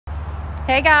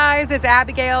Hey guys, it's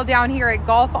Abigail down here at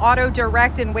Gulf Auto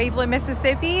Direct in Waveland,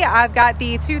 Mississippi. I've got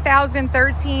the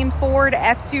 2013 Ford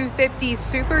F-250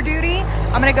 Super Duty.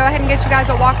 I'm going to go ahead and get you guys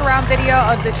a walk around video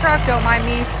of the truck. Don't mind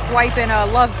me swiping a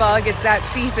love bug, it's that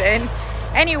season.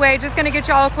 Anyway, just going to get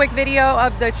y'all a quick video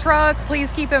of the truck.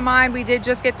 Please keep in mind we did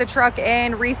just get the truck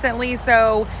in recently,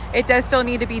 so it does still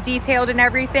need to be detailed and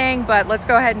everything, but let's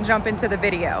go ahead and jump into the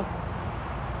video.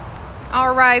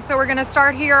 All right, so we're gonna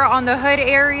start here on the hood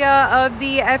area of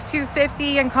the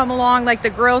F-250 and come along like the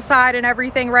grill side and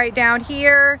everything right down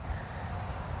here.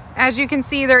 As you can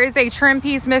see, there is a trim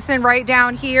piece missing right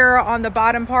down here on the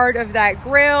bottom part of that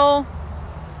grill.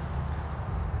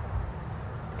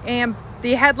 And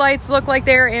the headlights look like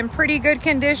they're in pretty good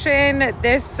condition.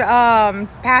 This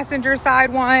passenger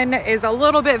side one is a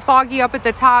little bit foggy up at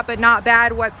the top, but not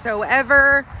bad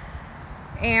whatsoever.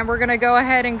 And we're gonna go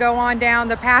ahead and go on down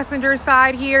the passenger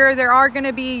side here. There are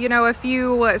gonna be, a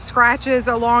few scratches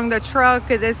along the truck.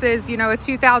 This is, a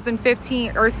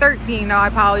 2015 or 13, no, I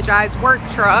apologize, work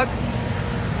truck.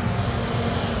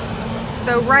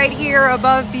 So right here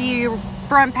above the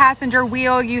front passenger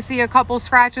wheel, you see a couple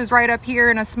scratches right up here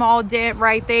and a small dent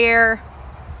right there.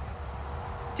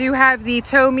 Do have the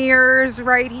tow mirrors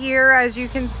right here, as you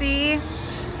can see.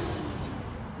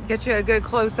 Get you a good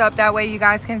close-up, that way you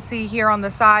guys can see here on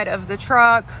the side of the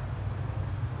truck.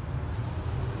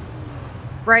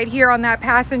 Right here on that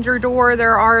passenger door,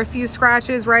 there are a few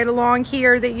scratches right along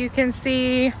here that you can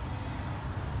see.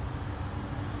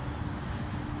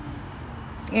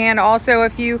 And also a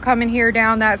few coming here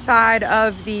down that side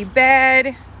of the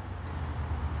bed.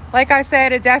 Like I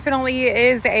said, it definitely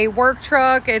is a work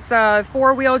truck. It's a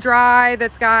four-wheel drive.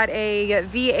 It's got a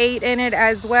V8 in it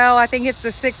as well. I think it's a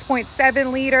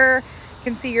 6.7 liter. You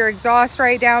can see your exhaust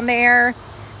right down there.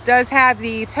 Does have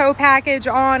the tow package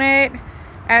on it,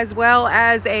 as well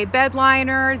as a bed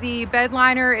liner. The bed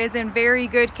liner is in very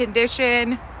good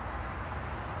condition.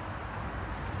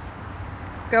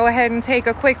 Go ahead and take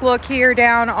a quick look here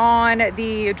down on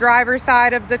the driver's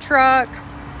side of the truck.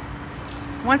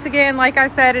 Once again, like I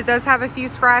said, it does have a few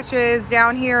scratches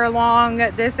down here along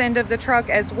this end of the truck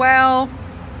as well.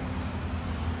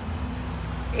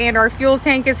 And our fuel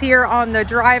tank is here on the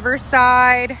driver's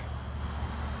side.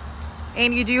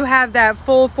 And you do have that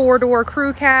full four-door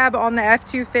crew cab on the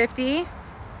F-250.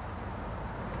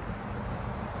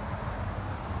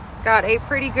 Got a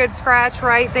pretty good scratch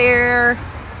right there.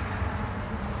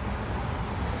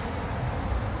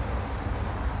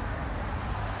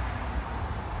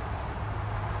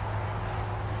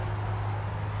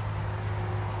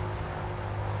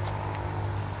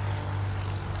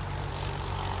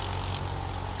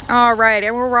 All right,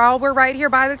 and we're right here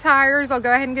by the tires. I'll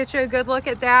go ahead and get you a good look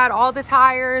at that. All the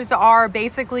tires are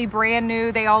basically brand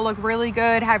new. They all look really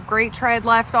good, have great tread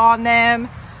left on them.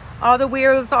 All the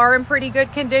wheels are in pretty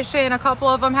good condition. A couple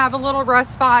of them have a little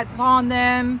rust spot on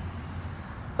them,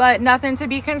 but nothing to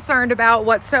be concerned about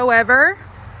whatsoever.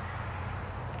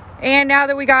 And now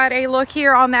that we got a look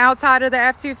here on the outside of the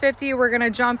F-250, we're gonna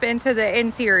jump into the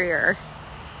interior.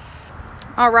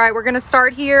 All right, we're gonna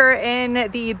start here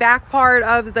in the back part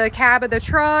of the cab of the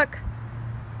truck.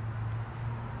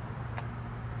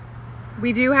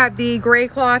 We do have the gray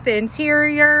cloth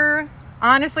interior.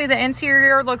 Honestly, the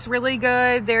interior looks really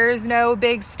good. There's no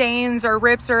big stains or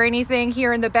rips or anything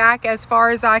here in the back as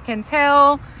far as I can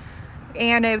tell.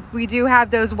 And we do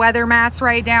have those weather mats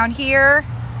right down here.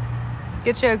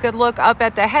 Get you a good look up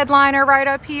at the headliner right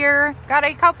up here. Got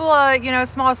a couple of,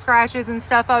 small scratches and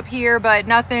stuff up here, but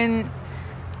nothing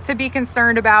to be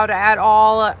concerned about at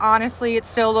all. Honestly, it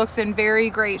still looks in very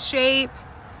great shape.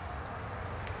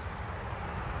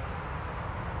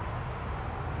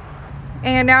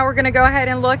 And now we're going to go ahead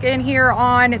and look in here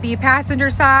on the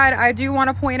passenger side. I do want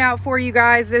to point out for you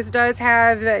guys, this does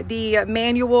have the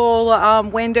manual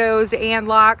windows and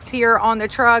locks here on the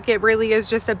truck. It really is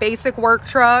just a basic work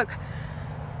truck.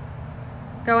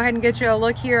 Go ahead and get you a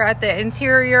look here at the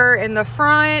interior in the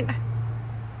front.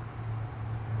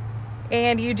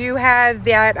 And you do have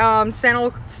that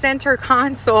center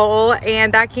console,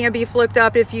 and that can be flipped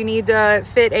up if you need to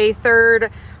fit a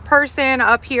third person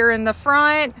up here in the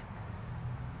front.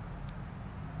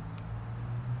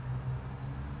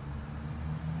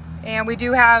 And we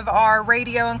do have our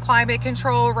radio and climate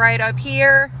control right up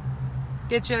here.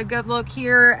 Get you a good look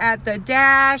here at the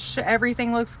dash.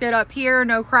 Everything looks good up here.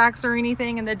 No cracks or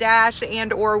anything in the dash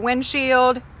and or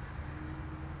windshield.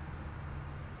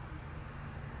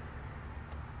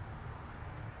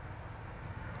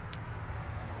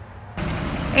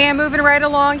 And moving right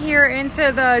along here into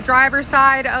the driver's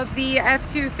side of the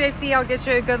F-250, I'll get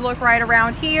you a good look right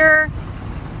around here.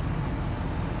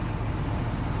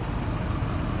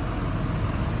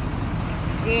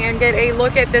 and get a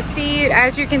look at the seat.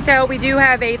 As you can tell, we do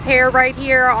have a tear right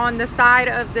here on the side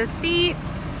of the seat.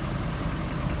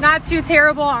 Not too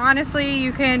terrible, honestly.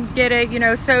 You can get it, you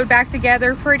know, sewed back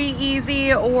together pretty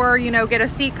easy, or, you know, get a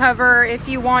seat cover if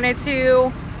you wanted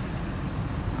to.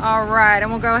 All right,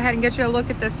 and we'll go ahead and get you a look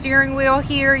at the steering wheel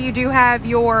here. You do have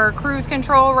your cruise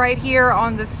control right here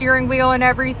on the steering wheel and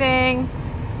everything.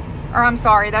 Or I'm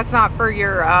sorry, that's not for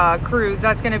your cruise.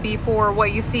 That's gonna be for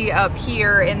what you see up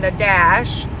here in the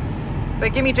dash.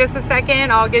 But give me just a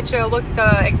second, I'll get you a look at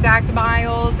the exact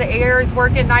miles. The air is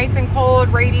working nice and cold,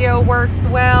 radio works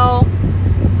well.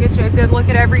 Get you a good look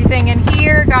at everything in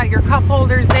here. Got your cup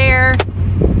holders there.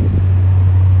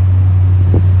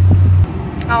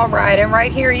 All right, and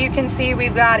right here you can see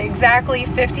we've got exactly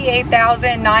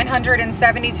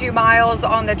 58,972 miles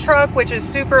on the truck, which is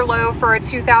super low for a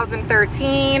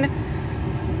 2013.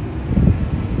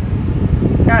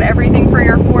 Got everything for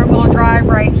your four-wheel drive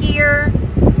right here.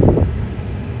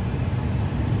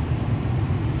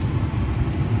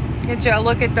 Get you a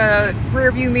look at the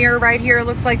rear view mirror right here.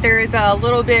 Looks like there is a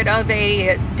little bit of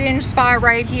a dinge spot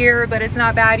right here, but it's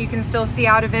not bad. You can still see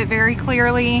out of it very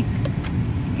clearly.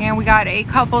 And we got a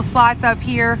couple slots up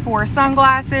here for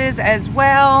sunglasses as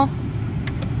well.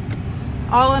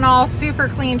 All in all, super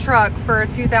clean truck for a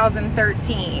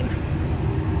 2013.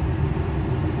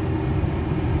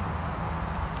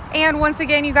 And once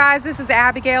again, you guys, this is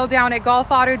Abigail down at Gulf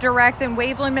Auto Direct in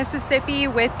Waveland, Mississippi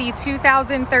with the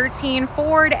 2013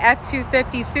 Ford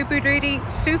F-250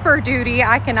 Super Duty.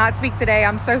 I cannot speak today,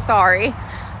 I'm so sorry.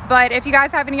 But if you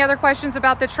guys have any other questions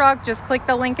about the truck, just click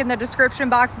the link in the description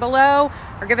box below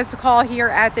or give us a call here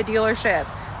at the dealership.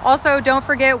 Also, don't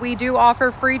forget, we do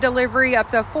offer free delivery up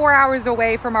to 4 hours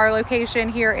away from our location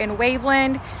here in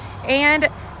Waveland. And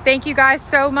thank you guys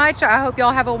so much. I hope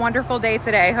y'all have a wonderful day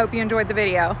today. Hope you enjoyed the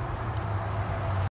video.